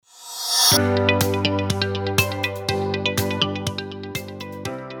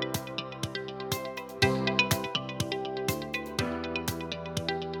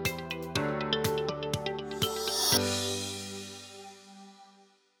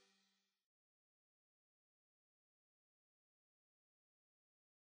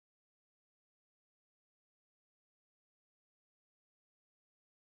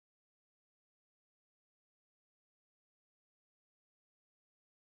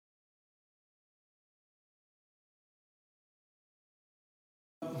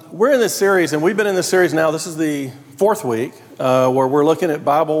We're in this series, and we've been in this series now. This is the fourth week where we're looking at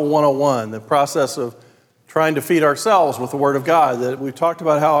Bible 101, the process of trying to feed ourselves with the Word of God. That we've talked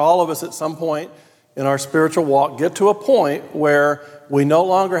about how all of us at some point in our spiritual walk get to a point where we no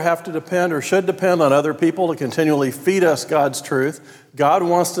longer have to depend or should depend on other people to continually feed us God's truth. God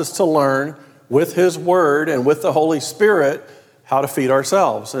wants us to learn with His Word and with the Holy Spirit how to feed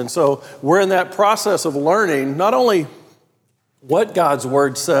ourselves. And so we're in that process of learning not only what God's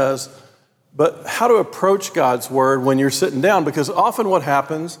Word says, but how to approach God's Word when you're sitting down. Because often what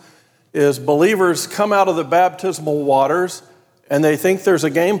happens is believers come out of the baptismal waters and they think there's a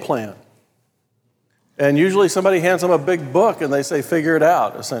game plan. And usually somebody hands them a big book and they say, figure it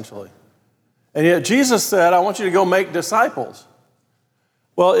out, essentially. And yet Jesus said, I want you to go make disciples.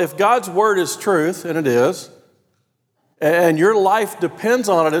 Well, if God's Word is truth, and it is, and your life depends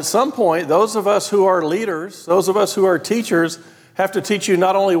on it, at some point, those of us who are leaders, those of us who are teachers, have to teach you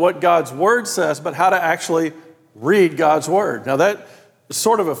not only what God's Word says, but how to actually read God's Word. Now, that is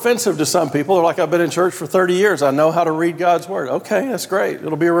sort of offensive to some people. They're like, I've been in church for 30 years. I know how to read God's Word. Okay, that's great.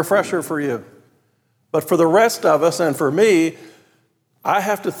 It'll be a refresher for you. But for the rest of us, and for me, I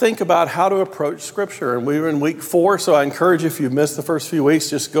have to think about how to approach Scripture. And we were in week 4, so I encourage you, if you missed the first few weeks,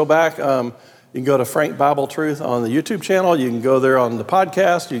 just go back. You can go to Frank Bible Truth on the YouTube channel. You can go there on the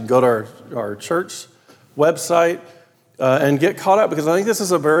podcast. You can go to our church website and get caught up, because I think this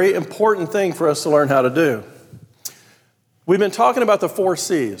is a very important thing for us to learn how to do. We've been talking about the 4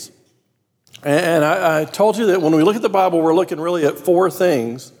 C's. And I told you that when we look at the Bible, we're looking really at 4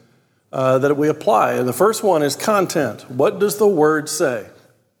 things that we apply. And the first one is content. What does the Word say?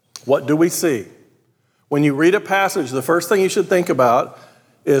 What do we see? When you read a passage, the first thing you should think about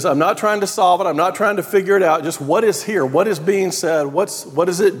is, I'm not trying to solve it. I'm not trying to figure it out. Just what is here? What is being said? What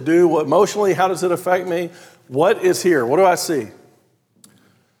does it do? What, emotionally, how does it affect me? What is here? What do I see?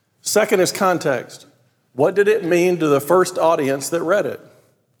 Second is context. What did it mean to the first audience that read it?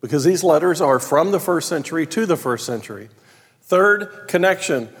 Because these letters are from the first century to the first century. Third,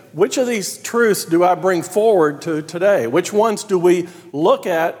 connection. Which of these truths do I bring forward to today? Which ones do we look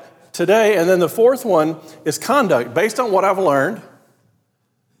at today? And then the fourth one is conduct. Based on what I've learned,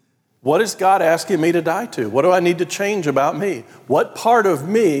 what is God asking me to die to? What do I need to change about me? What part of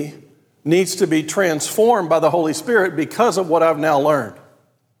me needs to be transformed by the Holy Spirit because of what I've now learned?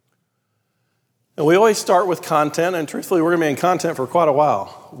 And we always start with content, and truthfully, we're going to be in content for quite a while.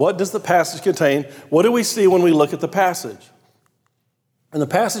 What does the passage contain? What do we see when we look at the passage? In the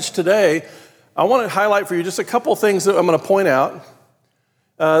passage today, I want to highlight for you just a couple things that I'm going to point out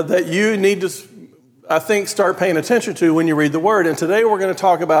that you need to, I think, start paying attention to when you read the Word. And today we're going to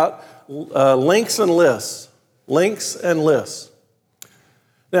talk about links and lists. Links and lists.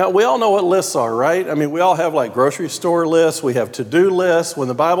 Now, we all know what lists are, right? I mean, we all have like grocery store lists. We have to-do lists.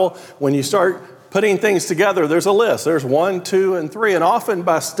 When you start putting things together, there's a list. There's 1, 2, and 3. And often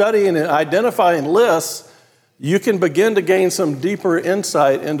by studying and identifying lists, you can begin to gain some deeper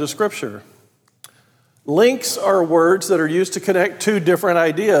insight into Scripture. Links are words that are used to connect 2 different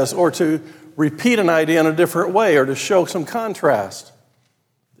ideas, or to repeat an idea in a different way, or to show some contrast.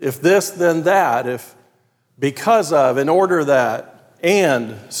 If this, then that. If because of, in order that.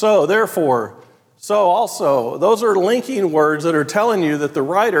 And, so, therefore, so also. Those are linking words that are telling you that the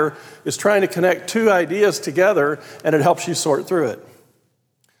writer is trying to connect 2 ideas together, and it helps you sort through it.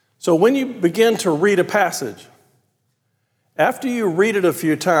 So when you begin to read a passage, after you read it a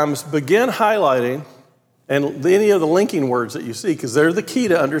few times, begin highlighting and any of the linking words that you see, because they're the key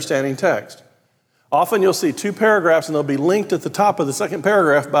to understanding text. Often you'll see 2 paragraphs, and they'll be linked at the top of the second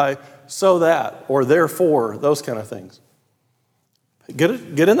paragraph by so that, or therefore, those kind of things.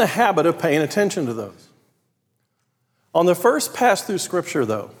 Get in the habit of paying attention to those. On the first pass through Scripture,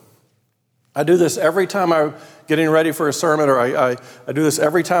 though, I do this every time I'm getting ready for a sermon, or I do this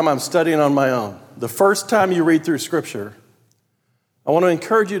every time I'm studying on my own. The first time you read through Scripture, I want to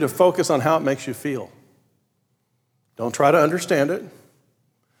encourage you to focus on how it makes you feel. Don't try to understand it.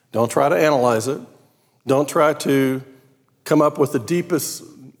 Don't try to analyze it. Don't try to come up with the deepest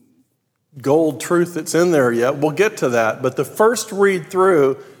gold truth that's in there yet. We'll get to that. But the first read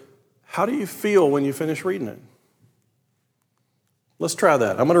through, How do you feel when you finish reading it? Let's try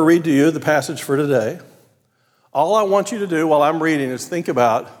that. I'm going to read to you the passage for today. All I want you to do while I'm reading is think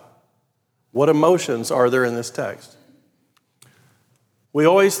about what emotions are there in this text. We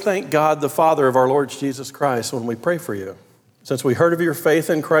always thank God, the Father of our Lord Jesus Christ, when we pray for you, since we heard of your faith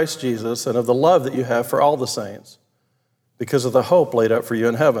in Christ Jesus and of the love that you have for all the saints, because of the hope laid up for you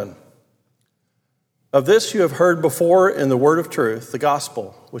in heaven. Of this you have heard before in the word of truth, the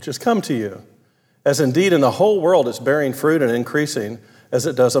gospel, which has come to you, as indeed in the whole world it's bearing fruit and increasing, as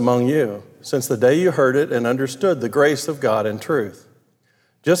it does among you, since the day you heard it and understood the grace of God in truth.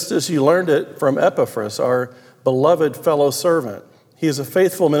 Just as you learned it from Epaphras, our beloved fellow servant. He is a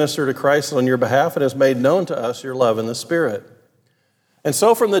faithful minister to Christ on your behalf and has made known to us your love in the Spirit. And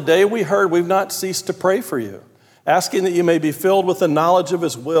so from the day we heard, we've not ceased to pray for you, asking that you may be filled with the knowledge of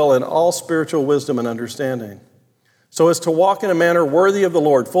his will and all spiritual wisdom and understanding, so as to walk in a manner worthy of the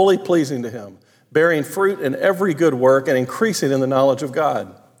Lord, fully pleasing to him, bearing fruit in every good work and increasing in the knowledge of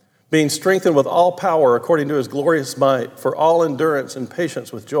God, being strengthened with all power according to his glorious might, for all endurance and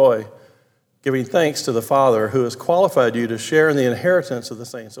patience with joy, giving thanks to the Father who has qualified you to share in the inheritance of the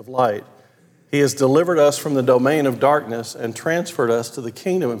saints of light. He has delivered us from the domain of darkness and transferred us to the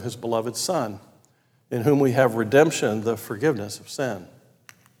kingdom of his beloved Son, in whom we have redemption, the forgiveness of sin.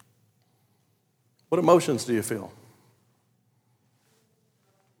 What emotions do you feel?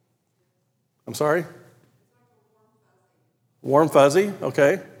 I'm sorry? Warm, fuzzy,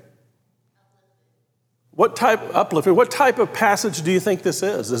 okay. What type of passage do you think this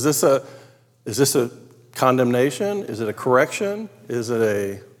is? Is this a condemnation? Is it a correction? Is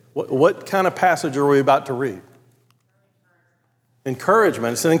it what kind of passage are we about to read?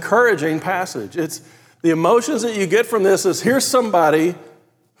 Encouragement. It's an encouraging passage. It's the emotions that you get from this is here's somebody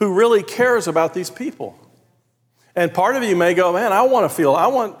who really cares about these people. And part of you may go, man, I want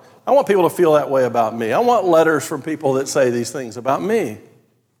people to feel that way about me. I want letters from people that say these things about me.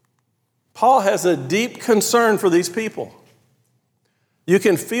 Paul has a deep concern for these people. You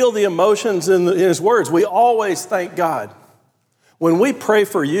can feel the emotions in his words. We always thank God. When we pray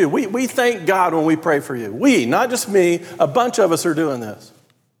for you, we thank God when we pray for you. We, not just me, a bunch of us are doing this.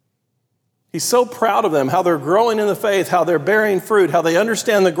 He's so proud of them, how they're growing in the faith, how they're bearing fruit, how they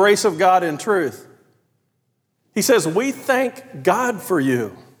understand the grace of God in truth. He says, we thank God for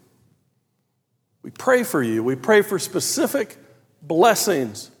you. We pray for you. We pray for specific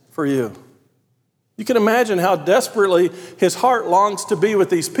blessings for you. You can imagine how desperately his heart longs to be with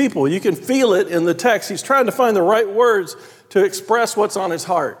these people. You can feel it in the text. He's trying to find the right words to express what's on his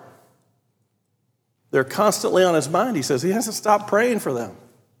heart. They're constantly on his mind. He says he hasn't stopped praying for them.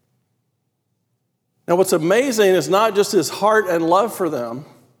 Now, what's amazing is not just his heart and love for them,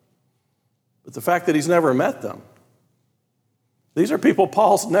 but the fact that he's never met them. These are people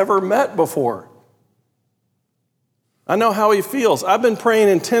Paul's never met before. I know how he feels. I've been praying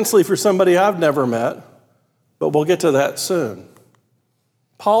intensely for somebody I've never met, but we'll get to that soon.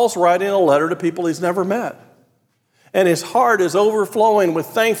 Paul's writing a letter to people he's never met, and his heart is overflowing with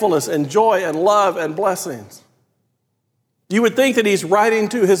thankfulness and joy and love and blessings. You would think that he's writing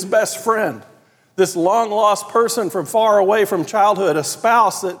to his best friend, this long-lost person from far away from childhood, a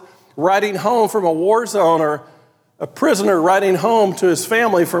spouse that riding home from a war zone, or a prisoner riding home to his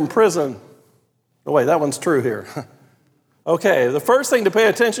family from prison. Oh, wait, that one's true here. Okay, the first thing to pay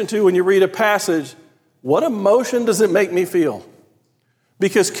attention to when you read a passage, what emotion does it make me feel?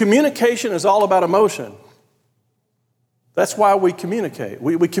 Because communication is all about emotion. That's why we communicate.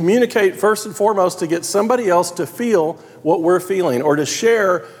 We communicate first and foremost to get somebody else to feel what we're feeling or to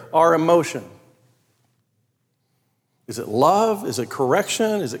share our emotion. Is it love? Is it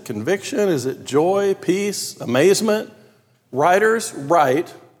correction? Is it conviction? Is it joy, peace, amazement? Writers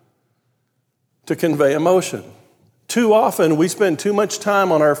write to convey emotion. Too often, we spend too much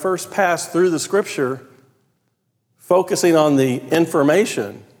time on our first pass through the scripture focusing on the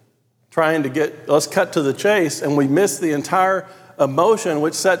information, trying to let's cut to the chase, and we miss the entire emotion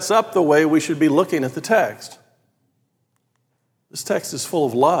which sets up the way we should be looking at the text. This text is full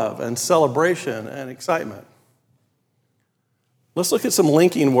of love and celebration and excitement. Let's look at some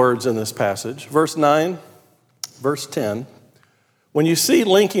linking words in this passage. Verse 9, verse 10. When you see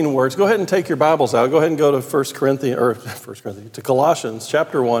linking words, go ahead and take your Bibles out. Go ahead and go to Colossians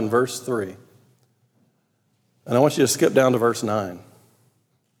chapter 1, verse 3. And I want you to skip down to verse 9.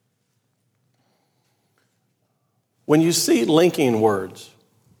 When you see linking words,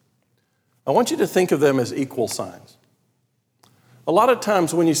 I want you to think of them as equal signs. A lot of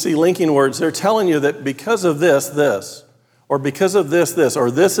times when you see linking words, they're telling you that because of this, this, or because of this, this,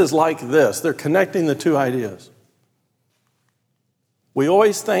 or this is like this. They're connecting the two ideas. We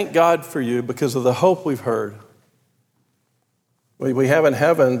always thank God for you because of the hope we've heard. We have in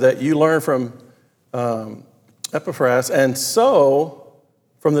heaven that you learn from Epaphras, and so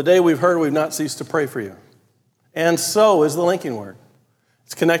from the day we've heard, we've not ceased to pray for you. And so is the linking word.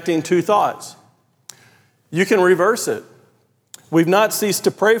 It's connecting two thoughts. You can reverse it. We've not ceased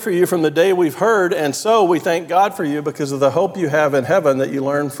to pray for you from the day we've heard, and so we thank God for you because of the hope you have in heaven that you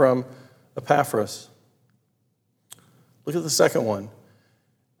learned from Epaphras. Look at the second one.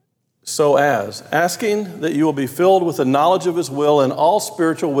 So as, asking that you will be filled with the knowledge of his will and all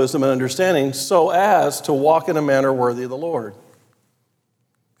spiritual wisdom and understanding, so as to walk in a manner worthy of the Lord.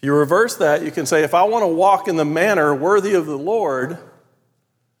 If you reverse that, you can say, if I want to walk in the manner worthy of the Lord,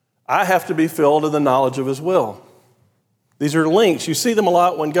 I have to be filled in the knowledge of his will. These are links. You see them a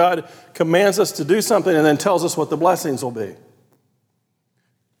lot when God commands us to do something and then tells us what the blessings will be.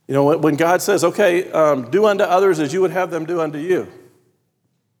 You know, when God says, okay, do unto others as you would have them do unto you.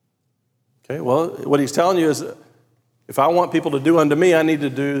 Okay, well, what he's telling you is, if I want people to do unto me, I need to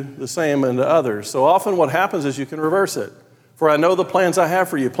do the same unto others. So often what happens is you can reverse it. For I know the plans I have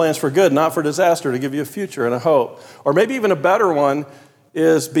for you, plans for good, not for disaster, to give you a future and a hope. Or maybe even a better one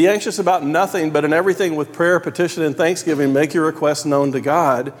is, be anxious about nothing, but in everything with prayer, petition, and thanksgiving, make your requests known to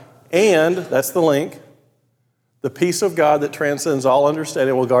God. And, that's the link, the peace of God that transcends all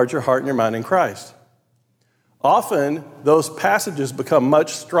understanding will guard your heart and your mind in Christ. Often, those passages become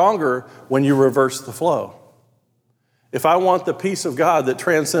much stronger when you reverse the flow. If I want the peace of God that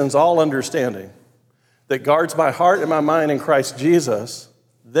transcends all understanding, that guards my heart and my mind in Christ Jesus,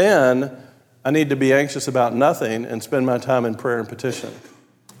 then I need to be anxious about nothing and spend my time in prayer and petition.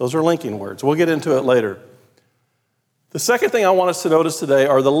 Those are linking words. We'll get into it later. The second thing I want us to notice today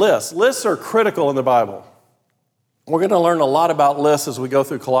are the lists. Lists are critical in the Bible. We're going to learn a lot about lists as we go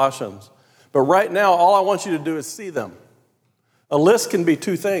through Colossians. But right now, all I want you to do is see them. A list can be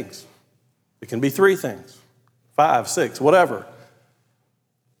two things. It can be three things, 5, 6, whatever.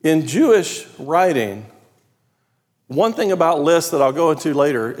 In Jewish writing, one thing about lists that I'll go into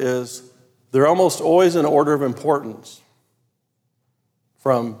later is they're almost always in order of importance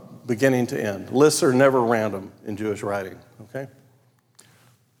from beginning to end. Lists are never random in Jewish writing, okay?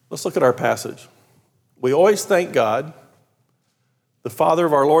 Let's look at our passage. We always thank God, the Father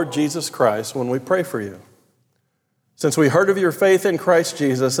of our Lord Jesus Christ, when we pray for you, since we heard of your faith in Christ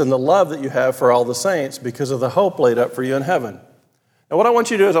Jesus and the love that you have for all the saints because of the hope laid up for you in heaven. Now, what I want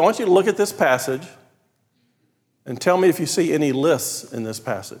you to do is I want you to look at this passage and tell me if you see any lists in this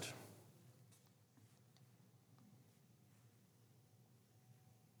passage.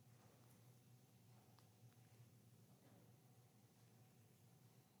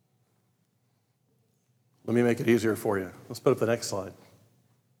 Let me make it easier for you. Let's put up the next slide.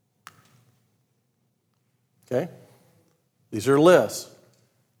 Okay? These are lists.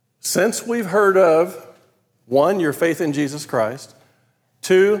 Since we've heard of, 1, your faith in Jesus Christ,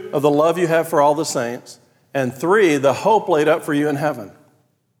 2, of the love you have for all the saints, and 3, the hope laid up for you in heaven.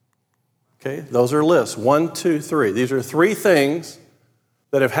 Okay? Those are lists. 1, 2, 3. These are 3 things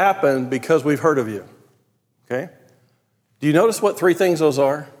that have happened because we've heard of you. Okay? Do you notice what 3 things those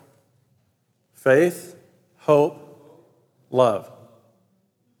are? Faith, hope, love.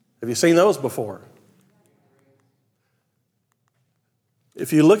 Have you seen those before?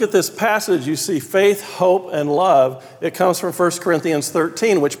 If you look at this passage, you see faith, hope, and love. It comes from 1 Corinthians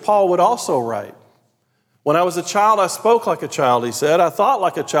 13, which Paul would also write. When I was a child, I spoke like a child, he said. I thought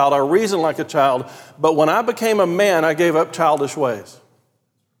like a child. I reasoned like a child. But when I became a man, I gave up childish ways.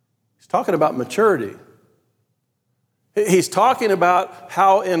 He's talking about maturity. He's talking about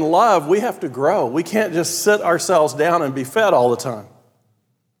how in love we have to grow. We can't just sit ourselves down and be fed all the time.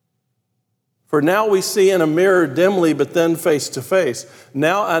 For now we see in a mirror dimly, but then face to face.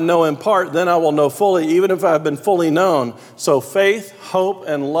 Now I know in part, then I will know fully, even if I've been fully known. So faith, hope,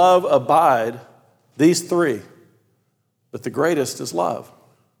 and love abide, these 3. But the greatest is love.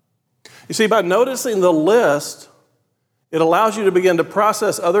 You see, by noticing the list, it allows you to begin to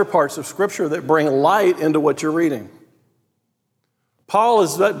process other parts of Scripture that bring light into what you're reading. Paul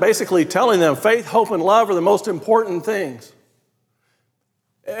is basically telling them faith, hope, and love are the most important things.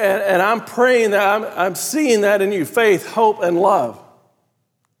 And I'm praying that I'm seeing that in you, faith, hope, and love.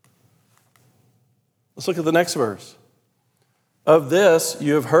 Let's look at the next verse. Of this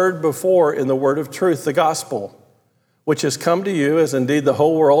you have heard before in the word of truth, the gospel, which has come to you, as indeed the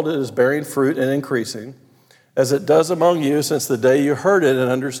whole world is bearing fruit and increasing, as it does among you since the day you heard it and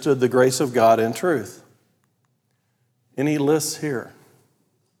understood the grace of God in truth. Any lists here?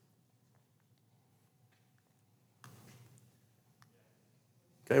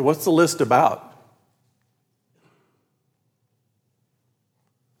 Okay, what's the list about?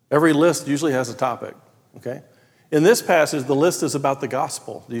 Every list usually has a topic, okay? In this passage, the list is about the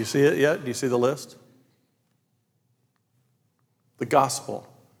gospel. Do you see it yet? Do you see the list? The gospel,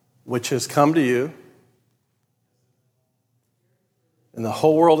 which has come to you, and the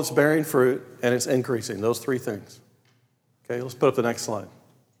whole world is bearing fruit, and it's increasing. Those three things. Okay, let's put up the next slide.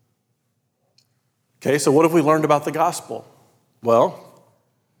 Okay, so what have we learned about the gospel? Well,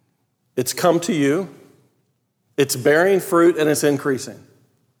 it's come to you, it's bearing fruit, and it's increasing.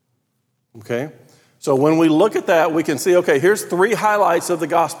 Okay? So when we look at that, we can see, okay, here's three highlights of the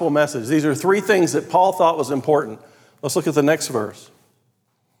gospel message. These are three things that Paul thought was important. Let's look at the next verse.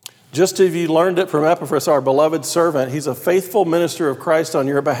 Just as you learned it from Epaphras, our beloved servant, he's a faithful minister of Christ on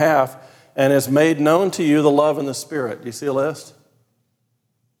your behalf and has made known to you the love and the Spirit. Do you see a list?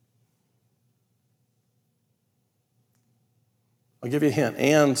 I'll give you a hint.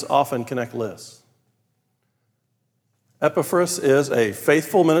 Ands often connect lists. Epaphras is a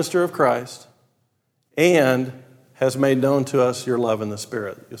faithful minister of Christ and has made known to us your love in the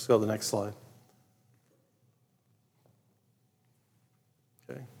Spirit. Let's go to the next slide.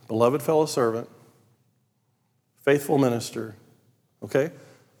 Okay. Beloved fellow servant, faithful minister. Okay?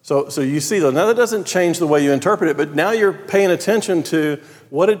 So you see, though, now that doesn't change the way you interpret it, but now you're paying attention to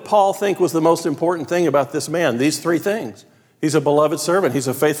what did Paul think was the most important thing about this man? These three things. He's a beloved servant. He's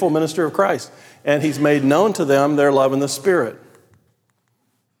a faithful minister of Christ. And he's made known to them their love in the Spirit.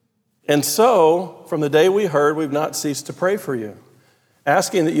 And so, from the day we heard, we've not ceased to pray for you,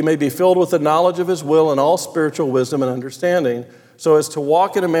 asking that you may be filled with the knowledge of his will and all spiritual wisdom and understanding, so as to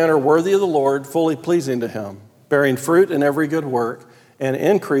walk in a manner worthy of the Lord, fully pleasing to him, bearing fruit in every good work, and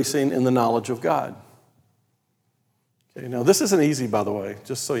increasing in the knowledge of God. Okay, now this isn't easy, by the way,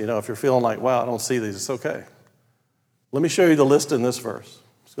 just so you know. If you're feeling like, wow, I don't see these, it's okay. Let me show you the list in this verse.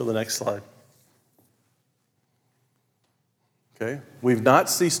 Let's go to the next slide. Okay, we've not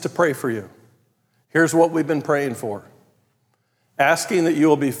ceased to pray for you. Here's what we've been praying for. Asking that you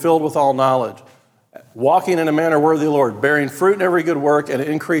will be filled with all knowledge, walking in a manner worthy of the Lord, bearing fruit in every good work, and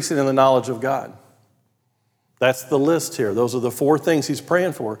increasing in the knowledge of God. That's the list here. Those are the four things he's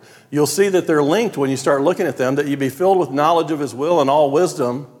praying for. You'll see that they're linked when you start looking at them, that you be filled with knowledge of his will and all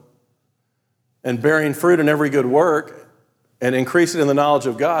wisdom, and bearing fruit in every good work, and increasing in the knowledge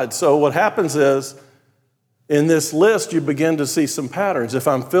of God. So what happens is, in this list, you begin to see some patterns. If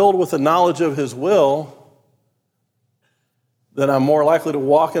I'm filled with the knowledge of his will, then I'm more likely to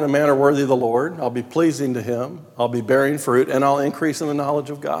walk in a manner worthy of the Lord. I'll be pleasing to him. I'll be bearing fruit, and I'll increase in the knowledge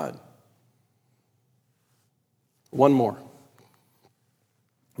of God. One more.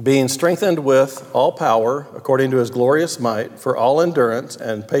 Being strengthened with all power, according to his glorious might, for all endurance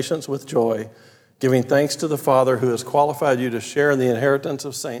and patience with joy, giving thanks to the Father who has qualified you to share in the inheritance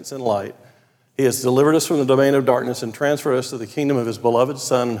of saints in light. He has delivered us from the domain of darkness and transferred us to the kingdom of his beloved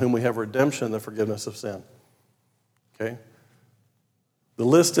Son, in whom we have redemption, the forgiveness of sin. Okay? The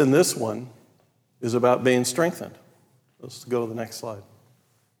list in this one is about being strengthened. Let's go to the next slide.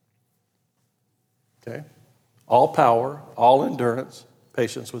 Okay? All power, all endurance,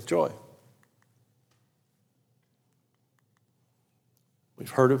 patience with joy. We've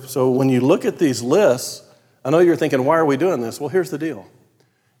heard of, so when you look at these lists, I know you're thinking, why are we doing this? Well, here's the deal.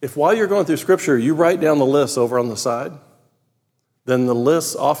 If while you're going through Scripture, you write down the lists over on the side, then the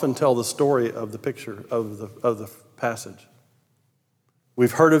lists often tell the story of the picture of the passage.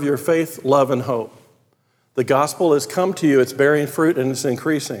 We've heard of your faith, love, and hope. The gospel has come to you, it's bearing fruit, and it's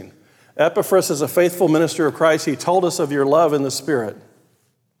increasing. Epaphras is a faithful minister of Christ. He told us of your love in the Spirit.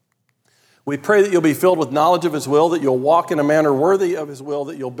 We pray that you'll be filled with knowledge of his will, that you'll walk in a manner worthy of his will,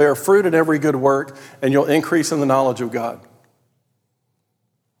 that you'll bear fruit in every good work, and you'll increase in the knowledge of God.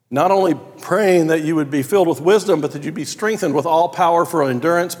 Not only praying that you would be filled with wisdom, but that you'd be strengthened with all power for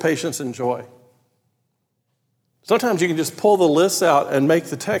endurance, patience, and joy. Sometimes you can just pull the lists out and make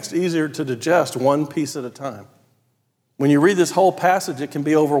the text easier to digest one piece at a time. When you read this whole passage, it can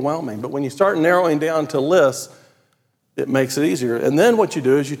be overwhelming. But when you start narrowing down to lists, it makes it easier. And then what you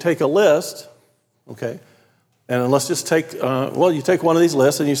do is you take a list, okay, and let's just take, you take one of these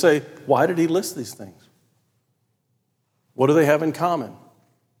lists and you say, why did he list these things? What do they have in common?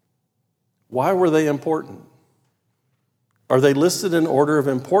 Why were they important? Are they listed in order of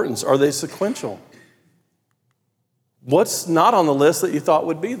importance? Are they sequential? What's not on the list that you thought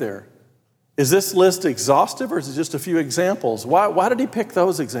would be there? Is this list exhaustive or is it just a few examples? Why did he pick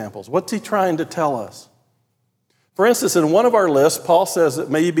those examples? What's he trying to tell us? For instance, in one of our lists, Paul says that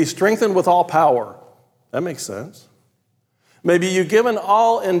may you be strengthened with all power. That makes sense. Maybe you given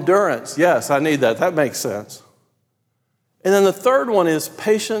all endurance. Yes, I need that. That makes sense. And then the third one is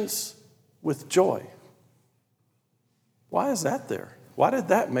patience with joy. Why is that there? Why did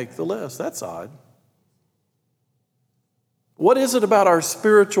that make the list? That's odd. What is it about our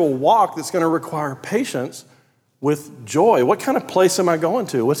spiritual walk that's going to require patience with joy? What kind of place am I going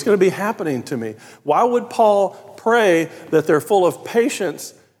to? What's going to be happening to me? Why would Paul pray that they're full of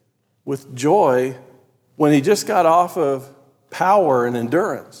patience with joy when he just got off of power and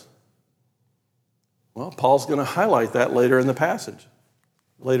endurance? Well, Paul's going to highlight that later in the passage,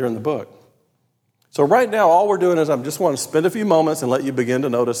 later in the book. So right now, all we're doing is I just want to spend a few moments and let you begin to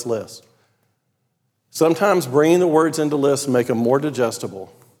notice lists. Sometimes bringing the words into lists make them more digestible.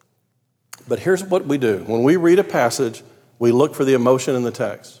 But here's what we do. When we read a passage, we look for the emotion in the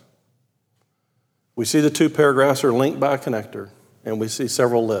text. We see the two paragraphs are linked by a connector, and we see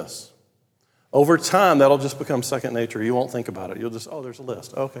several lists. Over time, that'll just become second nature. You won't think about it. You'll just, there's a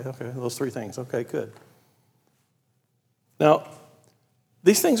list. Okay, those three things. Okay, good. Now,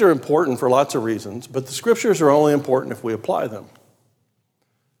 these things are important for lots of reasons, but the scriptures are only important if we apply them.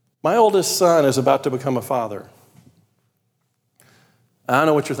 My oldest son is about to become a father. I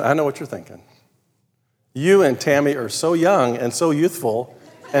know what you're thinking. You and Tammy are so young and so youthful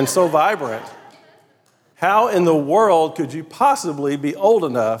and so vibrant. How in the world could you possibly be old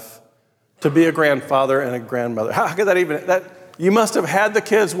enough to be a grandfather and a grandmother? How could you must have had the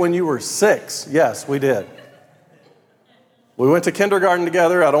kids when you were 6. Yes, we did. We went to kindergarten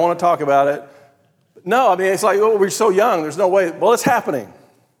together. I don't want to talk about it. No, I mean, it's like, we're so young. There's no way. Well, it's happening.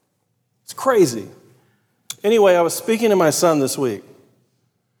 It's crazy. Anyway, I was speaking to my son this week,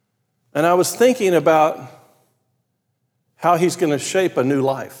 and I was thinking about how he's going to shape a new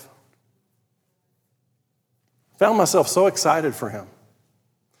life. Found myself so excited for him.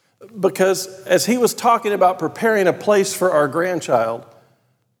 Because as he was talking about preparing a place for our grandchild,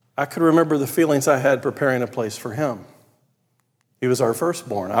 I could remember the feelings I had preparing a place for him. He was our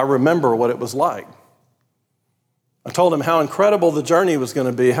firstborn. I remember what it was like. I told him how incredible the journey was going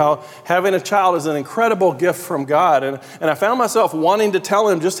to be, how having a child is an incredible gift from God. And I found myself wanting to tell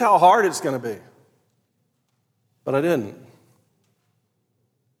him just how hard it's going to be. But I didn't.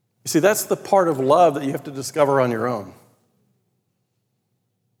 You see, that's the part of love that you have to discover on your own.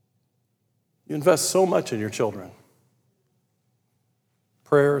 You invest so much in your children.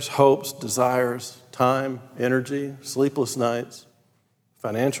 Prayers, hopes, desires, time, energy, sleepless nights,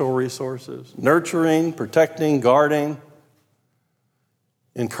 financial resources, nurturing, protecting, guarding,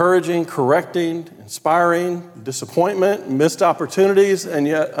 encouraging, correcting, inspiring, disappointment, missed opportunities, and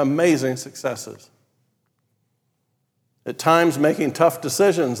yet amazing successes. At times making tough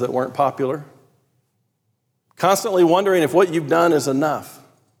decisions that weren't popular. Constantly wondering if what you've done is enough.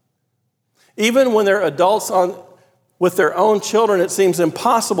 Even when they're adults with their own children, it seems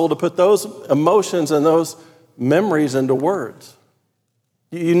impossible to put those emotions and those memories into words.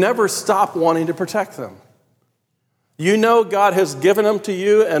 You never stop wanting to protect them. You know God has given them to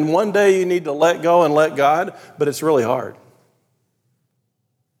you, and one day you need to let go and let God, but it's really hard.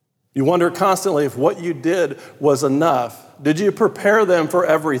 You wonder constantly if what you did was enough. Did you prepare them for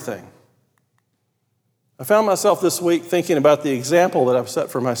everything? I found myself this week thinking about the example that I've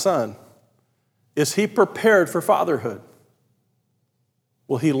set for my son. Is he prepared for fatherhood?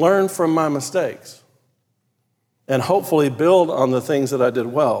 Will he learn from my mistakes and hopefully build on the things that I did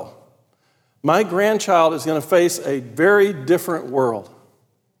well? My grandchild is going to face a very different world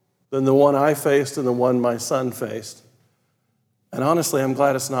than the one I faced and the one my son faced. And honestly, I'm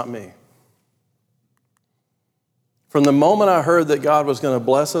glad it's not me. From the moment I heard that God was going to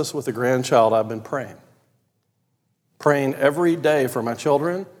bless us with a grandchild, I've been praying. Praying every day for my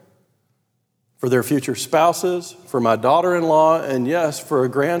children, for their future spouses, for my daughter-in-law, and yes, for a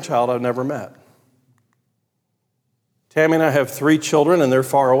grandchild I've never met. Tammy and I have 3 children, and they're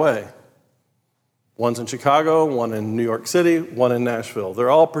far away. One's in Chicago, one in New York City, one in Nashville.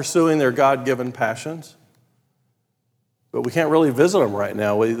 They're all pursuing their God-given passions, but we can't really visit them right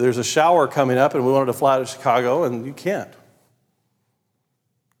now. There's a shower coming up, and we wanted to fly to Chicago, and you can't.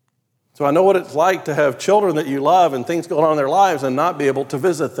 So I know what it's like to have children that you love and things going on in their lives and not be able to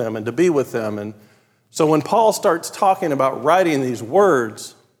visit them and to be with them. And so when Paul starts talking about writing these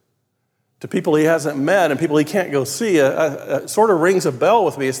words to people he hasn't met and people he can't go see, it sort of rings a bell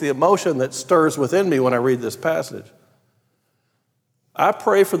with me. It's the emotion that stirs within me when I read this passage. I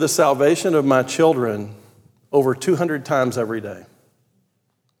pray for the salvation of my children over 200 times every day,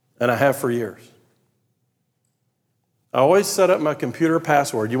 and I have for years. I always set up my computer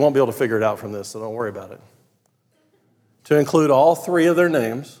password. You won't be able to figure it out from this, so don't worry about it. To include all 3 of their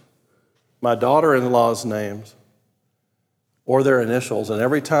names, my daughter-in-law's names, or their initials. And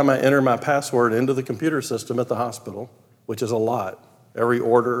every time I enter my password into the computer system at the hospital, which is a lot, every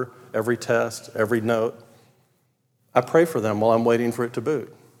order, every test, every note, I pray for them while I'm waiting for it to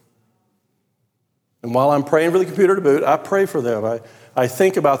boot. And while I'm praying for the computer to boot, I pray for them. I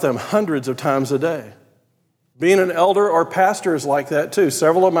think about them hundreds of times a day. Being an elder or pastor is like that too.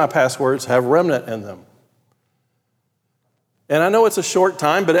 Several of my passwords have remnant in them. And I know it's a short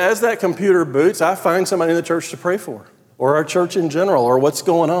time, but as that computer boots, I find somebody in the church to pray for, or our church in general, or what's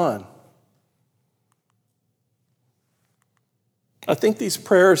going on. I think these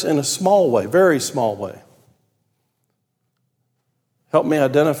prayers in a small way, very small way, help me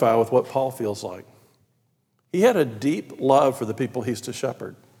identify with what Paul feels like. He had a deep love for the people he's to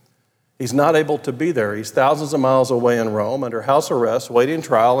shepherd. He's not able to be there. He's thousands of miles away in Rome under house arrest, waiting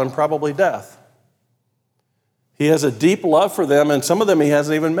trial, and probably death. He has a deep love for them, and some of them he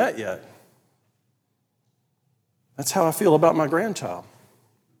hasn't even met yet. That's how I feel about my grandchild.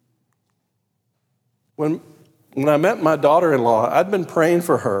 When I met my daughter-in-law, I'd been praying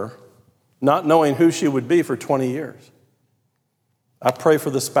for her, not knowing who she would be for 20 years. I pray for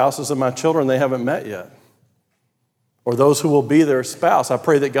the spouses of my children they haven't met yet, or those who will be their spouse. I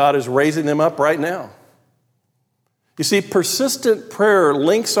pray that God is raising them up right now. You see, persistent prayer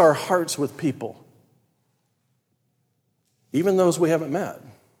links our hearts with people, even those we haven't met.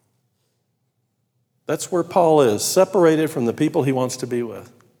 That's where Paul is, separated from the people he wants to be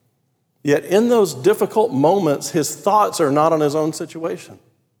with. Yet in those difficult moments, his thoughts are not on his own situation.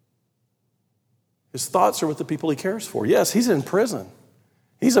 His thoughts are with the people he cares for. Yes, he's in prison.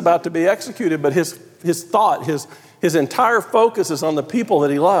 He's about to be executed, but his thought, his entire focus is on the people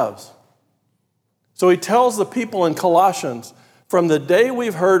that he loves. So he tells the people in Colossians, from the day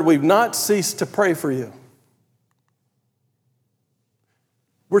we've heard, we've not ceased to pray for you.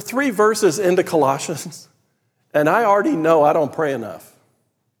 We're 3 verses into Colossians, and I already know I don't pray enough.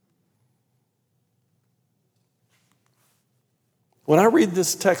 When I read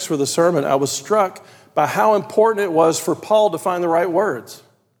this text for the sermon, I was struck by how important it was for Paul to find the right words,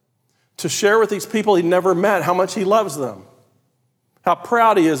 to share with these people he'd never met how much he loves them, how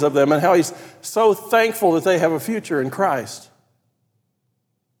proud he is of them, and how he's so thankful that they have a future in Christ.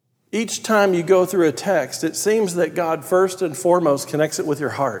 Each time you go through a text, it seems that God first and foremost connects it with your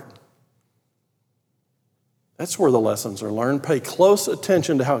heart. That's where the lessons are learned. Pay close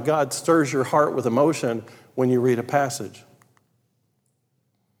attention to how God stirs your heart with emotion when you read a passage.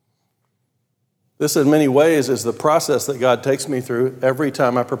 This, in many ways, is the process that God takes me through every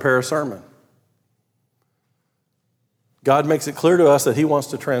time I prepare a sermon. God makes it clear to us that he wants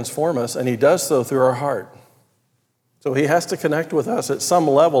to transform us, and he does so through our heart. So he has to connect with us at some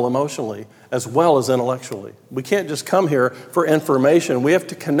level emotionally as well as intellectually. We can't just come here for information. We have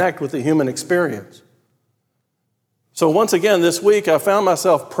to connect with the human experience. So once again, this week, I found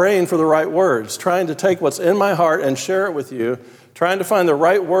myself praying for the right words, trying to take what's in my heart and share it with you, trying to find the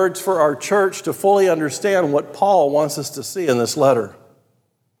right words for our church to fully understand what Paul wants us to see in this letter.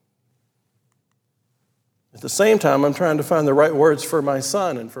 At the same time, I'm trying to find the right words for my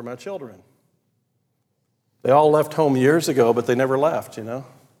son and for my children. They all left home years ago, but they never left, you know?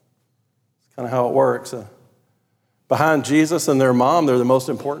 It's kind of how it works. Behind Jesus and their mom, they're the most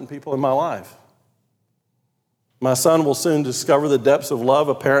important people in my life. My son will soon discover the depths of love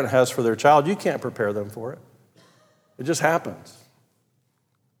a parent has for their child. You can't prepare them for it. It just happens.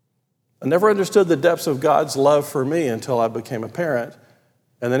 I never understood the depths of God's love for me until I became a parent,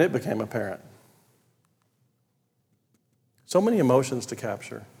 and then it became apparent. So many emotions to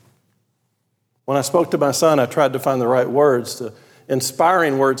capture. When I spoke to my son, I tried to find the right words,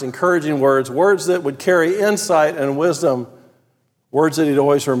 inspiring words, encouraging words, words that would carry insight and wisdom, words that he'd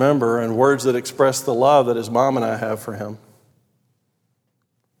always remember, and words that express the love that his mom and I have for him.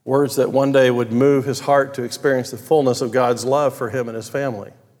 Words that one day would move his heart to experience the fullness of God's love for him and his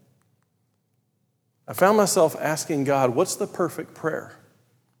family. I found myself asking God, what's the perfect prayer?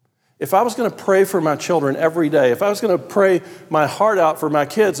 If I was going to pray for my children every day, if I was going to pray my heart out for my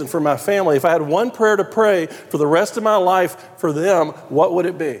kids and for my family, if I had one prayer to pray for the rest of my life for them, what would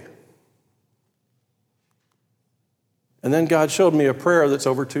it be? And then God showed me a prayer that's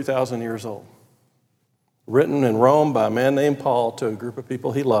over 2,000 years old, written in Rome by a man named Paul to a group of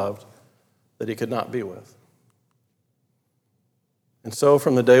people he loved that he could not be with. And so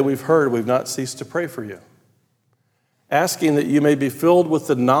from the day we've heard, we've not ceased to pray for you, asking that you may be filled with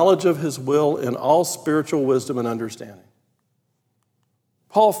the knowledge of his will in all spiritual wisdom and understanding.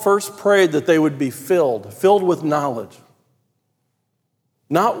 Paul first prayed that they would be filled with knowledge,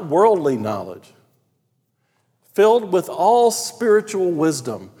 not worldly knowledge, filled with all spiritual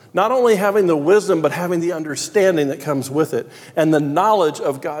wisdom, not only having the wisdom, but having the understanding that comes with it and the knowledge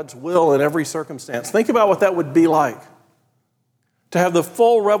of God's will in every circumstance. Think about what that would be like. to have the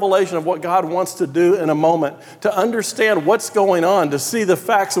full revelation of what God wants to do in a moment, to understand what's going on, to see the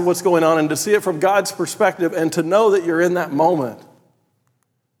facts of what's going on, and to see it from God's perspective, and to know that you're in that moment.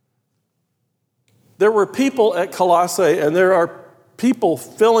 There were people at Colossae, and there are people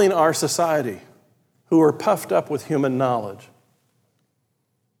filling our society who are puffed up with human knowledge.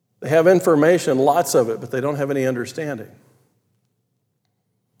 They have information, lots of it, but they don't have any understanding.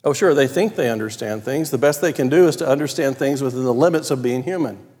 Oh, sure, they think they understand things. The best they can do is to understand things within the limits of being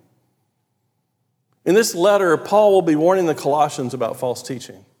human. In this letter, Paul will be warning the Colossians about false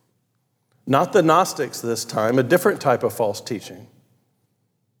teaching. Not the Gnostics this time, a different type of false teaching.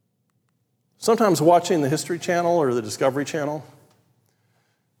 Sometimes watching the History Channel or the Discovery Channel,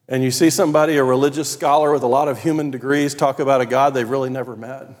 and you see somebody, a religious scholar with a lot of human degrees, talk about a God they've really never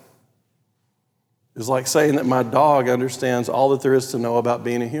met. It's like saying that my dog understands all that there is to know about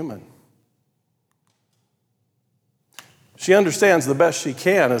being a human. She understands the best she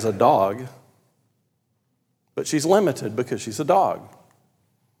can as a dog, but she's limited because she's a dog.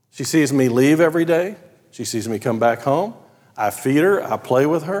 She sees me leave every day. She sees me come back home. I feed her. I play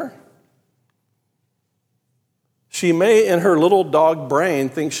with her. She may, in her little dog brain,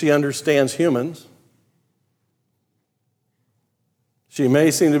 think she understands humans. She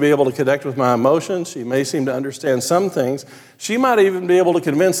may seem to be able to connect with my emotions. She may seem to understand some things. She might even be able to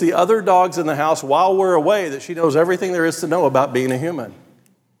convince the other dogs in the house while we're away that she knows everything there is to know about being a human.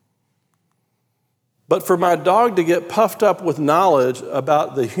 But for my dog to get puffed up with knowledge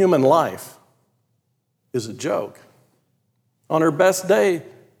about the human life is a joke. On her best day,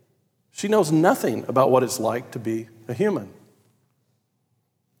 she knows nothing about what it's like to be a human.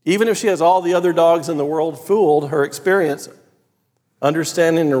 Even if she has all the other dogs in the world fooled, her experience,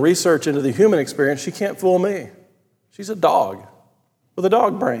 understanding and research into the human experience, she can't fool me. She's a dog with a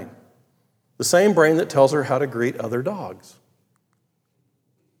dog brain, the same brain that tells her how to greet other dogs.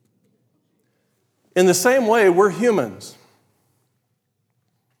 In the same way, we're humans.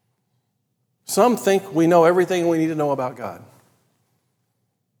 Some think we know everything we need to know about God.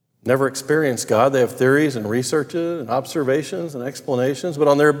 Never experienced God. They have theories and researches and observations and explanations, but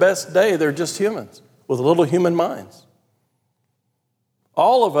on their best day, they're just humans with little human minds.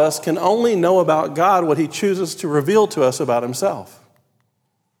 All of us can only know about God what He chooses to reveal to us about Himself.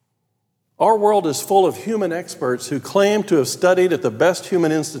 Our world is full of human experts who claim to have studied at the best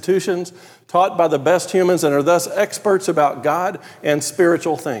human institutions, taught by the best humans, and are thus experts about God and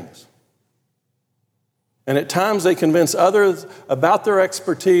spiritual things. And at times they convince others about their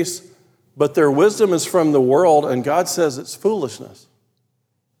expertise, but their wisdom is from the world, and God says it's foolishness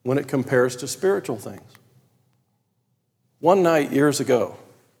when it compares to spiritual things. One night years ago,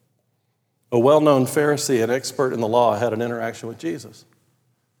 a well-known Pharisee and expert in the law had an interaction with Jesus.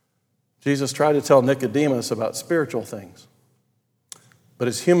 Jesus tried to tell Nicodemus about spiritual things, but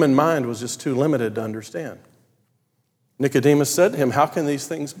his human mind was just too limited to understand. Nicodemus said to him, "How can these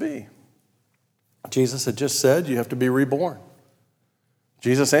things be?" Jesus had just said, "You have to be reborn."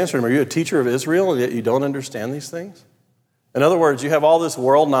 Jesus answered him, "Are you a teacher of Israel and yet you don't understand these things?" In other words, you have all this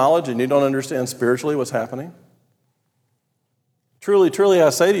world knowledge and you don't understand spiritually what's happening? Truly, truly, I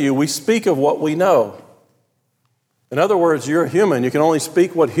say to you, we speak of what we know. In other words, you're a human. You can only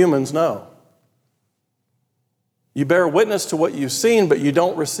speak what humans know. You bear witness to what you've seen, but you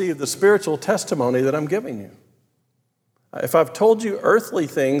don't receive the spiritual testimony that I'm giving you. If I've told you earthly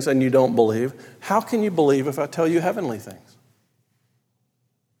things and you don't believe, how can you believe if I tell you heavenly things?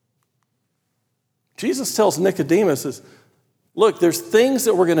 Jesus tells Nicodemus, look, there's things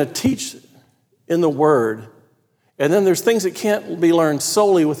that we're going to teach in the Word, and then there's things that can't be learned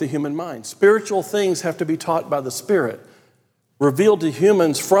solely with the human mind. Spiritual things have to be taught by the Spirit, revealed to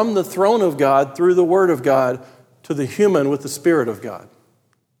humans from the throne of God through the Word of God to the human with the Spirit of God.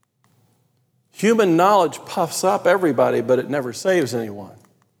 Human knowledge puffs up everybody, but it never saves anyone.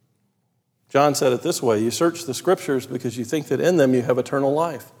 John said it this way, you search the Scriptures because you think that in them you have eternal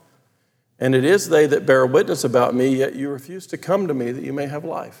life. And it is they that bear witness about me, yet you refuse to come to me that you may have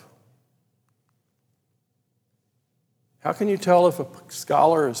life. How can you tell if a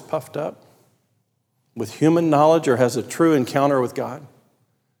scholar is puffed up with human knowledge or has a true encounter with God?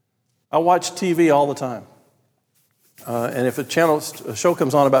 I watch TV all the time. And if a show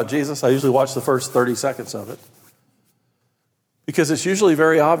comes on about Jesus, I usually watch the first 30 seconds of it. Because it's usually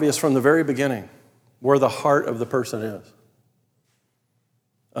very obvious from the very beginning where the heart of the person is.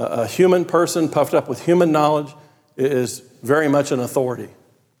 A human person puffed up with human knowledge is very much an authority.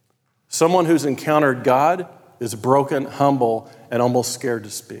 Someone who's encountered God is broken, humble, and almost scared to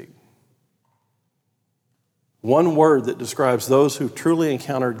speak. One word that describes those who truly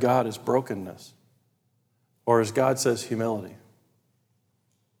encountered God is brokenness, or as God says, humility.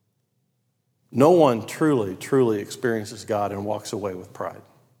 No one truly, truly experiences God and walks away with pride.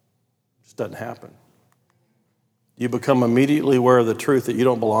 It just doesn't happen. You become immediately aware of the truth that you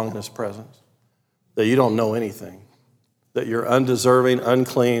don't belong in his presence, that you don't know anything, that you're undeserving,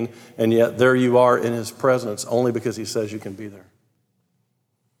 unclean, and yet there you are in his presence only because he says you can be there.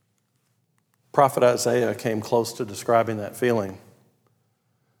 Prophet Isaiah came close to describing that feeling.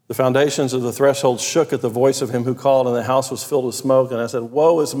 The foundations of the threshold shook at the voice of him who called, and the house was filled with smoke. And I said,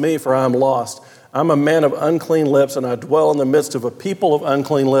 woe is me, for I am lost. I'm a man of unclean lips, and I dwell in the midst of a people of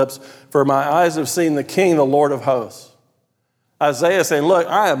unclean lips, for my eyes have seen the King, the Lord of hosts. Isaiah saying, look,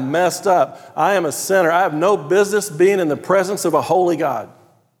 I am messed up. I am a sinner. I have no business being in the presence of a holy God.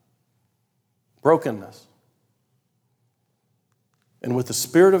 Brokenness. And with the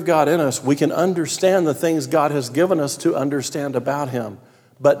Spirit of God in us, we can understand the things God has given us to understand about him.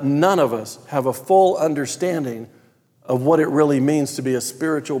 But none of us have a full understanding of what it really means to be a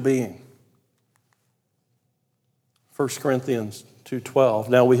spiritual being. 1 Corinthians 2:12,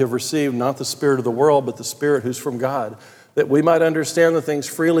 now we have received not the spirit of the world, but the Spirit who's from God, that we might understand the things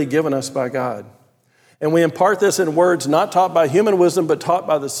freely given us by God. And we impart this in words not taught by human wisdom, but taught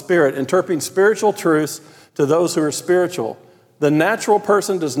by the Spirit, interpreting spiritual truths to those who are spiritual. The natural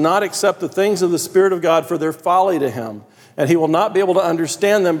person does not accept the things of the Spirit of God, for their folly to him, and he will not be able to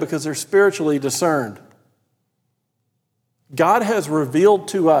understand them because they're spiritually discerned. God has revealed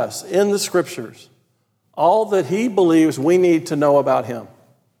to us in the Scriptures all that he believes we need to know about him.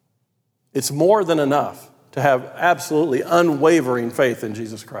 It's more than enough to have absolutely unwavering faith in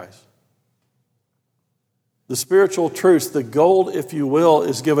Jesus Christ. The spiritual truths, the gold, if you will,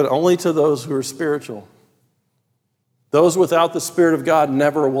 is given only to those who are spiritual. Those without the Spirit of God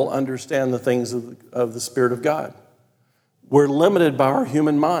never will understand the things of the Spirit of God. We're limited by our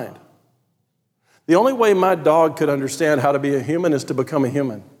human mind. The only way my dog could understand how to be a human is to become a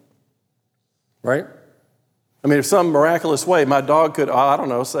human. Right? I mean, if some miraculous way my dog could,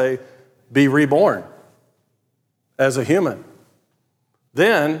 say, be reborn as a human,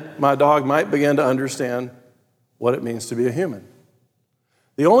 then my dog might begin to understand what it means to be a human.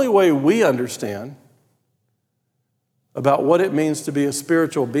 The only way we understand about what it means to be a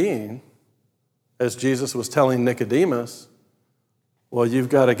spiritual being, as Jesus was telling Nicodemus, well, you've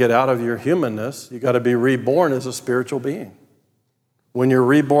got to get out of your humanness. You've got to be reborn as a spiritual being. When you're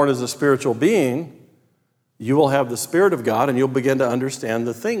reborn as a spiritual being, you will have the Spirit of God and you'll begin to understand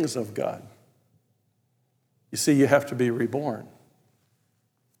the things of God. You see, you have to be reborn.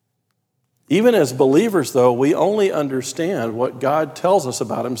 Even as believers, though, we only understand what God tells us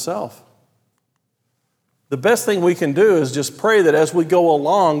about himself. The best thing we can do is just pray that as we go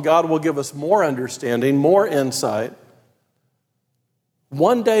along, God will give us more understanding, more insight.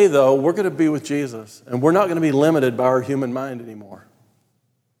 One day, though, we're going to be with Jesus, and we're not going to be limited by our human mind anymore.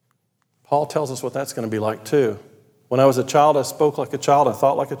 Paul tells us what that's going to be like, too. When I was a child, I spoke like a child, I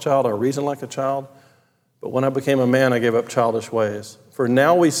thought like a child, I reasoned like a child. But when I became a man, I gave up childish ways. For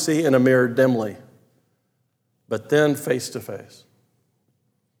now we see in a mirror dimly, but then face to face.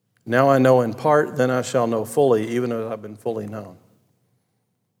 Now I know in part, then I shall know fully, even as I've been fully known.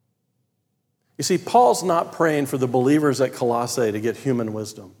 You see, Paul's not praying for the believers at Colossae to get human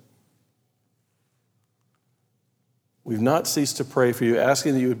wisdom. We've not ceased to pray for you,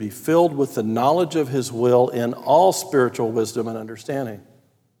 asking that you would be filled with the knowledge of his will in all spiritual wisdom and understanding.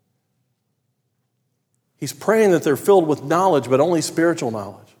 He's praying that they're filled with knowledge, but only spiritual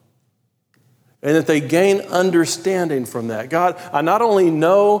knowledge. And that they gain understanding from that. God, I not only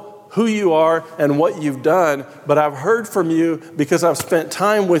know who you are and what you've done, but I've heard from you because I've spent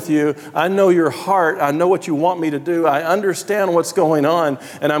time with you. I know your heart. I know what you want me to do. I understand what's going on,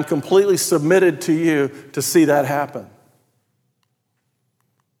 and I'm completely submitted to you to see that happen.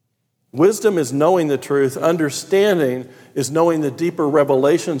 Wisdom is knowing the truth. Understanding is knowing the deeper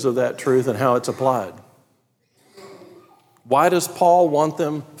revelations of that truth and how it's applied. Why does Paul want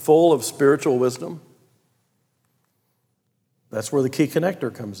them full of spiritual wisdom? That's where the key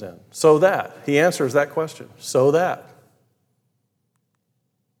connector comes in. So that. He answers that question. So that.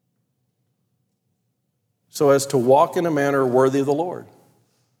 So as to walk in a manner worthy of the Lord,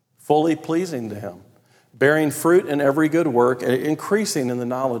 fully pleasing to him, bearing fruit in every good work, and increasing in the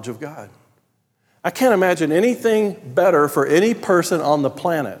knowledge of God. I can't imagine anything better for any person on the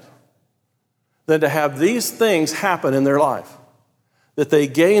planet than to have these things happen in their life. That they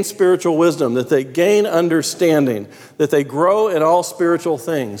gain spiritual wisdom, that they gain understanding, that they grow in all spiritual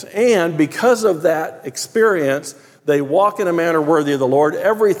things. And because of that experience, they walk in a manner worthy of the Lord.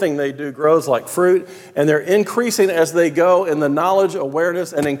 Everything they do grows like fruit, and they're increasing as they go in the knowledge,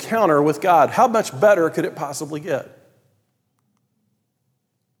 awareness, and encounter with God. How much better could it possibly get?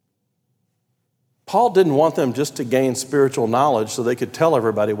 Paul didn't want them just to gain spiritual knowledge so they could tell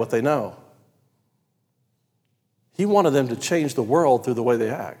everybody what they know. He wanted them to change the world through the way they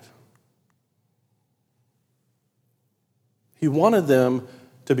act. He wanted them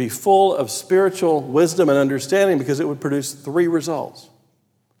to be full of spiritual wisdom and understanding because it would produce 3 results.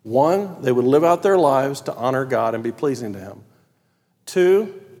 1, they would live out their lives to honor God and be pleasing to Him.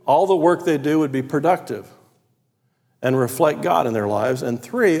 2, all the work they do would be productive and reflect God in their lives. And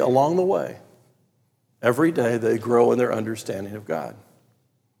 3, along the way, every day they grow in their understanding of God.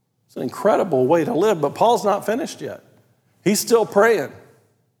 It's an incredible way to live, but Paul's not finished yet. He's still praying.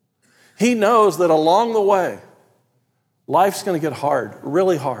 He knows that along the way, life's going to get hard,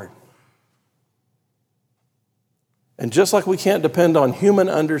 really hard. And just like we can't depend on human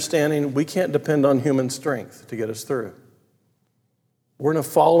understanding, we can't depend on human strength to get us through. We're in a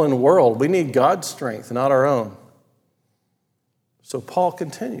fallen world. We need God's strength, not our own. So Paul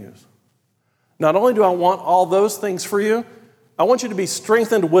continues. Not only do I want all those things for you, I want you to be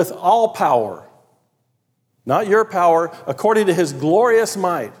strengthened with all power. Not your power, according to His glorious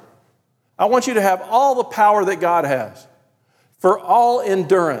might. I want you to have all the power that God has. For all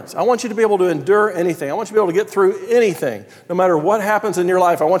endurance. I want you to be able to endure anything. I want you to be able to get through anything. No matter what happens in your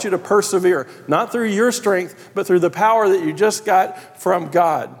life, I want you to persevere. Not through your strength, but through the power that you just got from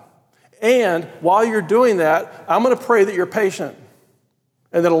God. And while you're doing that, I'm going to pray that you're patient.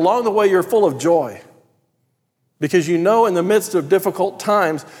 And that along the way, you're full of joy. Because you know in the midst of difficult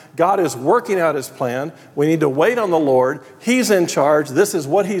times, God is working out His plan. We need to wait on the Lord. He's in charge. This is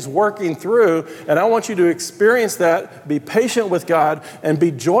what He's working through. And I want you to experience that, be patient with God, and be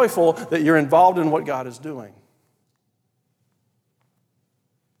joyful that you're involved in what God is doing.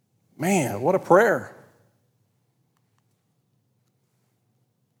 Man, what a prayer.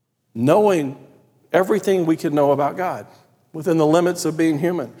 Knowing everything we could know about God within the limits of being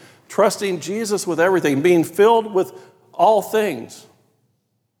human. Trusting Jesus with everything, being filled with all things.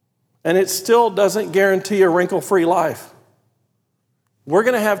 And it still doesn't guarantee a wrinkle-free life. We're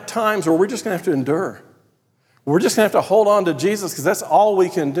going to have times where we're just going to have to endure. We're just going to have to hold on to Jesus because that's all we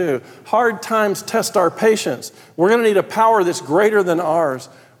can do. Hard times test our patience. We're going to need a power that's greater than ours.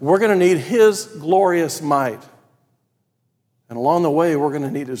 We're going to need His glorious might. And along the way, we're going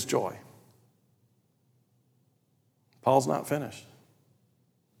to need His joy. Paul's not finished.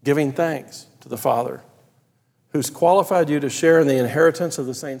 Giving thanks to the Father, who's qualified you to share in the inheritance of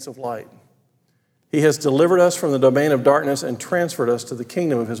the saints of light. He has delivered us from the domain of darkness and transferred us to the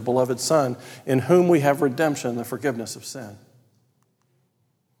kingdom of His beloved Son, in whom we have redemption, the forgiveness of sin.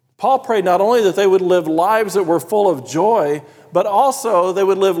 Paul prayed not only that they would live lives that were full of joy, but also they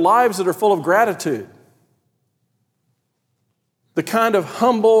would live lives that are full of gratitude. The kind of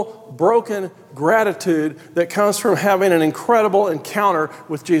humble, broken gratitude that comes from having an incredible encounter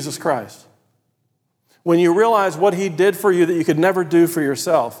with Jesus Christ. When you realize what He did for you that you could never do for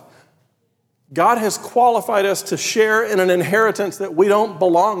yourself. God has qualified us to share in an inheritance that we don't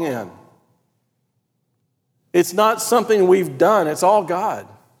belong in. It's not something we've done. It's all God.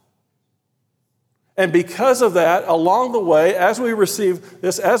 And because of that, along the way, as we receive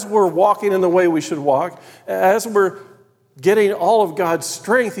this, as we're walking in the way we should walk, as we're getting all of God's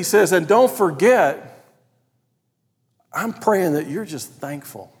strength, He says, and don't forget, I'm praying that you're just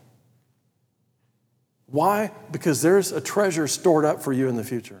thankful. Why? Because there's a treasure stored up for you in the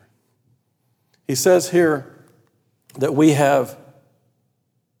future. He says here that we have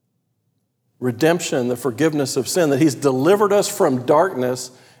redemption, the forgiveness of sin, that He's delivered us from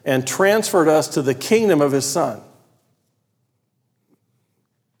darkness and transferred us to the kingdom of His Son.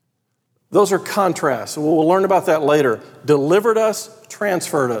 Those are contrasts. We'll learn about that later. Delivered us,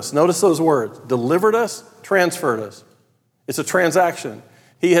 transferred us. Notice those words. Delivered us, transferred us. It's a transaction.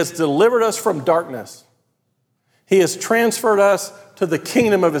 He has delivered us from darkness. He has transferred us to the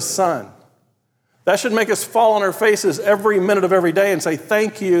kingdom of His Son. That should make us fall on our faces every minute of every day and say,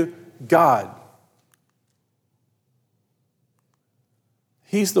 thank you, God.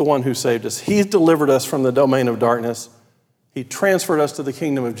 He's the one who saved us. He's delivered us from the domain of darkness. He transferred us to the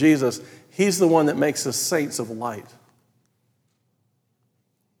kingdom of Jesus. He's the one that makes us saints of light.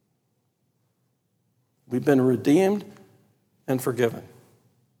 We've been redeemed and forgiven.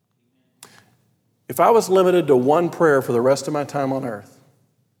 If I was limited to one prayer for the rest of my time on earth,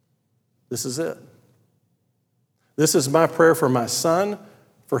 this is it. This is my prayer for my son,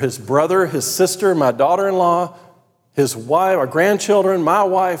 for his brother, his sister, my daughter-in-law, his wife, our grandchildren, my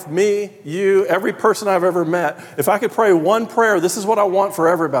wife, me, you, every person I've ever met. If I could pray one prayer, this is what I want for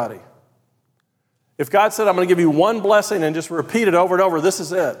everybody. If God said, I'm going to give you one blessing and just repeat it over and over, this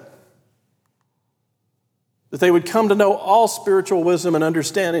is it. That they would come to know all spiritual wisdom and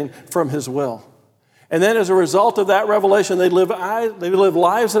understanding from His will. And then as a result of that revelation, they live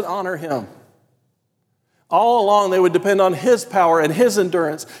lives that honor him. All along, they would depend on his power and his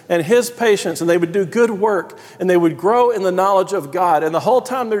endurance and his patience, and they would do good work, and they would grow in the knowledge of God. And the whole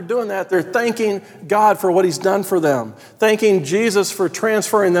time they're doing that, they're thanking God for what he's done for them, thanking Jesus for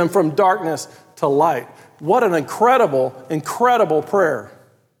transferring them from darkness to light. What an incredible, incredible prayer.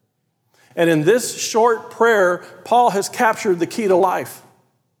 And in this short prayer, Paul has captured the key to life.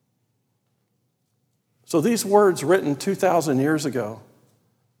 So these words written 2,000 years ago,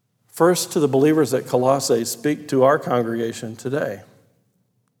 first to the believers at Colossae, speak to our congregation today.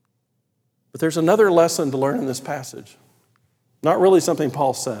 But there's another lesson to learn in this passage. Not really something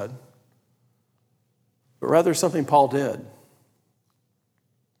Paul said, but rather something Paul did.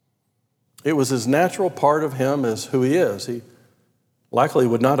 It was as natural part of him as who he is. He likely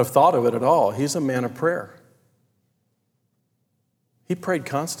would not have thought of it at all. He's a man of prayer. He prayed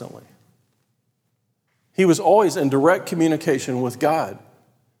constantly. He was always in direct communication with God.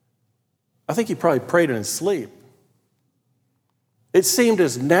 I think he probably prayed in his sleep. It seemed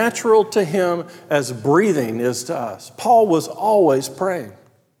as natural to him as breathing is to us. Paul was always praying.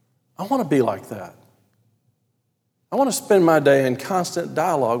 I want to be like that. I want to spend my day in constant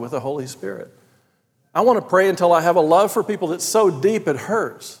dialogue with the Holy Spirit. I want to pray until I have a love for people that's so deep it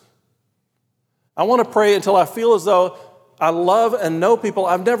hurts. I want to pray until I feel as though I love and know people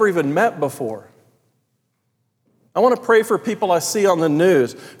I've never even met before. I want to pray for people I see on the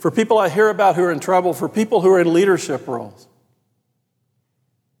news, for people I hear about who are in trouble, for people who are in leadership roles.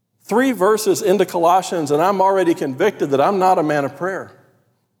 3 verses into Colossians, and I'm already convicted that I'm not a man of prayer.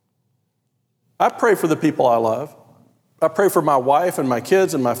 I pray for the people I love. I pray for my wife and my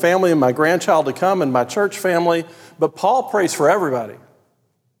kids and my family and my grandchild to come and my church family, but Paul prays for everybody.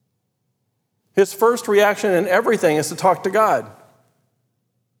 His first reaction in everything is to talk to God.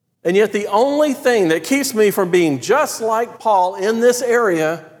 And yet the only thing that keeps me from being just like Paul in this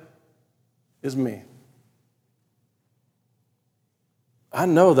area is me. I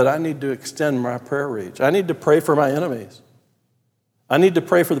know that I need to extend my prayer reach. I need to pray for my enemies. I need to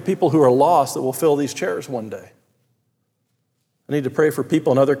pray for the people who are lost that will fill these chairs one day. I need to pray for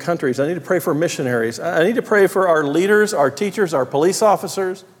people in other countries. I need to pray for missionaries. I need to pray for our leaders, our teachers, our police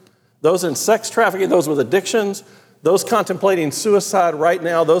officers, those in sex trafficking, those with addictions, those contemplating suicide right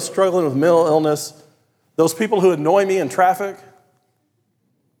now, those struggling with mental illness, those people who annoy me in traffic,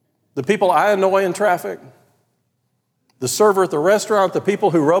 the people I annoy in traffic, the server at the restaurant, the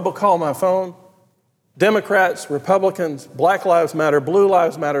people who robocall my phone, Democrats, Republicans, Black Lives Matter, Blue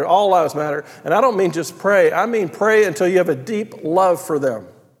Lives Matter, all lives matter. And I don't mean just pray. I mean pray until you have a deep love for them,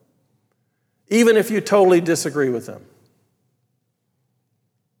 even if you totally disagree with them.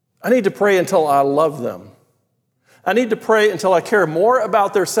 I need to pray until I love them. I need to pray until I care more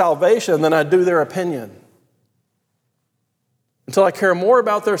about their salvation than I do their opinion. Until I care more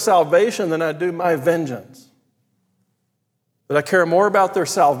about their salvation than I do my vengeance. That I care more about their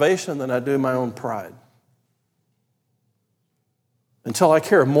salvation than I do my own pride. Until I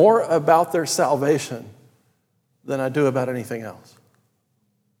care more about their salvation than I do about anything else.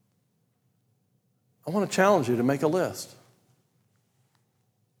 I want to challenge you to make a list.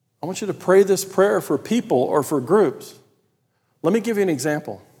 I want you to pray this prayer for people or for groups. Let me give you an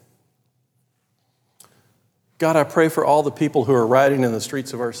example. God, I pray for all the people who are rioting in the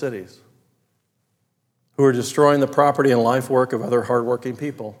streets of our cities, who are destroying the property and life work of other hardworking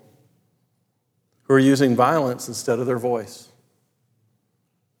people, who are using violence instead of their voice.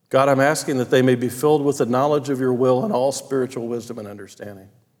 God, I'm asking that they may be filled with the knowledge of your will and all spiritual wisdom and understanding,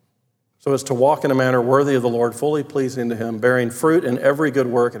 so as to walk in a manner worthy of the Lord, fully pleasing to him, bearing fruit in every good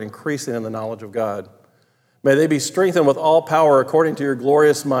work and increasing in the knowledge of God. May they be strengthened with all power according to your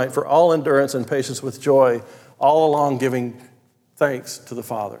glorious might for all endurance and patience with joy, all along giving thanks to the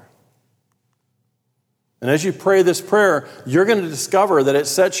Father. And as you pray this prayer, you're going to discover that it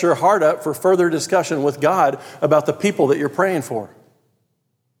sets your heart up for further discussion with God about the people that you're praying for.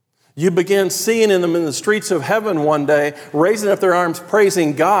 You begin seeing them in the streets of heaven one day, raising up their arms,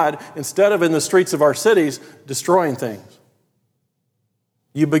 praising God, instead of in the streets of our cities, destroying things.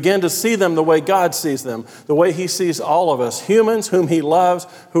 You begin to see them the way God sees them, the way he sees all of us, humans whom he loves,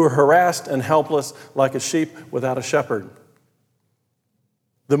 who are harassed and helpless like a sheep without a shepherd.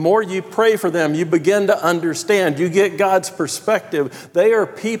 The more you pray for them, you begin to understand. You get God's perspective. They are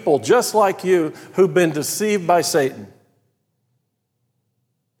people just like you who've been deceived by Satan.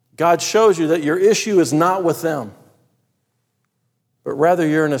 God shows you that your issue is not with them, but rather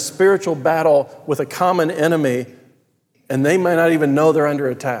you're in a spiritual battle with a common enemy, and they may not even know they're under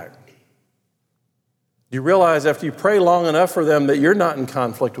attack. You realize after you pray long enough for them that you're not in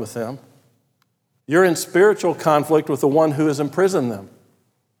conflict with them. You're in spiritual conflict with the one who has imprisoned them.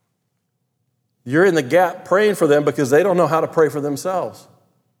 You're in the gap praying for them because they don't know how to pray for themselves.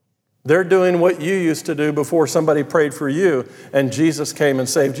 They're doing what you used to do before somebody prayed for you and Jesus came and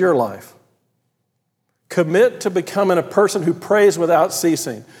saved your life. Commit to becoming a person who prays without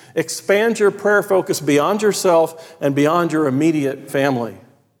ceasing. Expand your prayer focus beyond yourself and beyond your immediate family.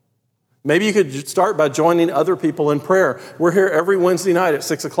 Maybe you could start by joining other people in prayer. We're here every Wednesday night at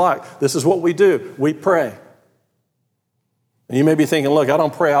 6 o'clock. This is what we do. We pray. And you may be thinking, look, I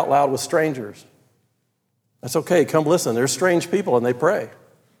don't pray out loud with strangers. That's okay. Come listen. There's strange people and they pray.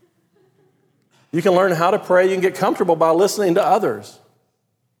 You can learn how to pray. You can get comfortable by listening to others.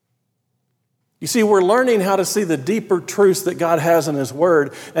 You see, we're learning how to see the deeper truths that God has in His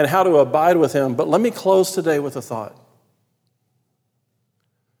Word and how to abide with Him. But let me close today with a thought.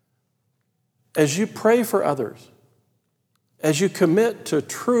 As you pray for others, as you commit to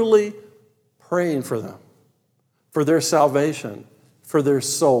truly praying for them, for their salvation, for their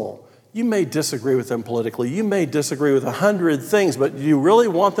soul, you may disagree with them politically. You may disagree with 100 things, but you really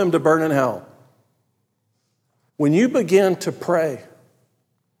want them to burn in hell. When you begin to pray,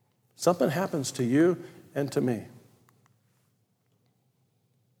 something happens to you and to me.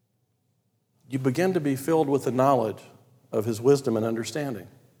 You begin to be filled with the knowledge of His wisdom and understanding.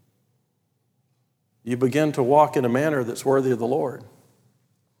 You begin to walk in a manner that's worthy of the Lord.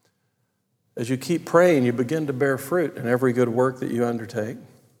 As you keep praying, you begin to bear fruit in every good work that you undertake.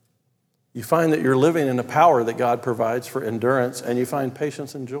 You find that you're living in the power that God provides for endurance, and you find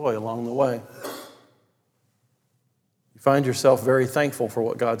patience and joy along the way. You find yourself very thankful for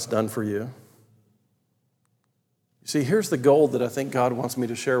what God's done for you. You see, here's the goal that I think God wants me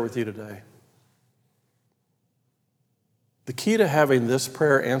to share with you today. The key to having this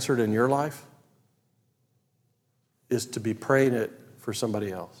prayer answered in your life is to be praying it for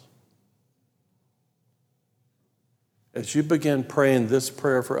somebody else. As you begin praying this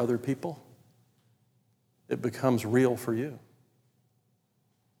prayer for other people, it becomes real for you.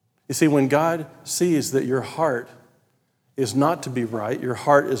 You see, when God sees that your heart is not to be right, your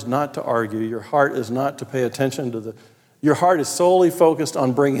heart is not to argue, your heart is not to pay attention to your heart is solely focused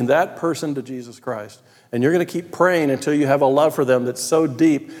on bringing that person to Jesus Christ. And you're going to keep praying until you have a love for them that's so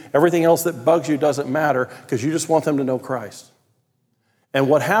deep, everything else that bugs you doesn't matter because you just want them to know Christ. And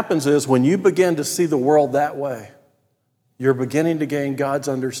what happens is when you begin to see the world that way, you're beginning to gain God's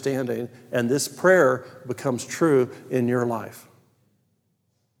understanding, and this prayer becomes true in your life.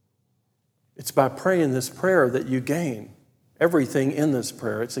 It's by praying this prayer that you gain everything in this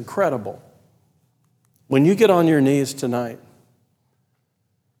prayer. It's incredible. When you get on your knees tonight,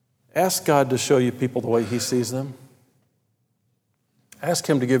 ask God to show you people the way He sees them. Ask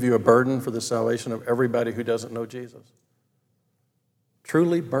Him to give you a burden for the salvation of everybody who doesn't know Jesus.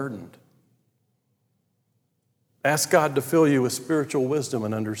 Truly burdened. Ask God to fill you with spiritual wisdom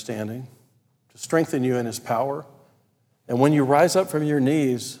and understanding, to strengthen you in His power. And when you rise up from your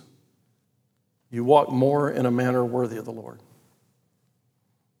knees, you walk more in a manner worthy of the Lord.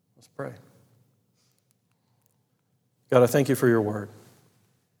 Let's pray. God, I thank You for Your word.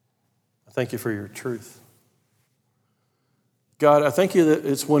 I thank You for Your truth. God, I thank You that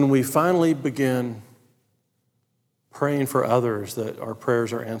it's when we finally begin praying for others that our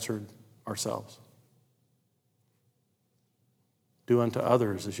prayers are answered ourselves. Do unto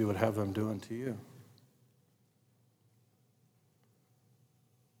others as You would have them do unto You.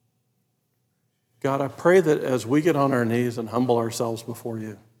 God, I pray that as we get on our knees and humble ourselves before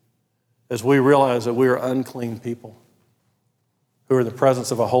You, as we realize that we are unclean people who are in the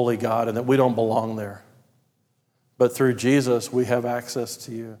presence of a holy God and that we don't belong there, but through Jesus we have access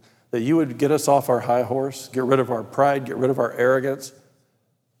to You, that You would get us off our high horse, get rid of our pride, get rid of our arrogance.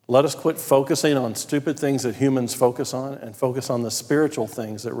 Let us quit focusing on stupid things that humans focus on and focus on the spiritual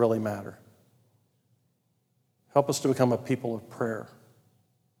things that really matter. Help us to become a people of prayer,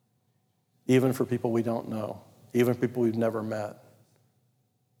 even for people we don't know, even people we've never met.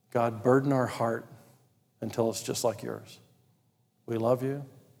 God, burden our heart until it's just like Yours. We love You.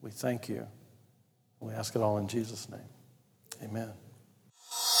 We thank You. And we ask it all in Jesus' name. Amen.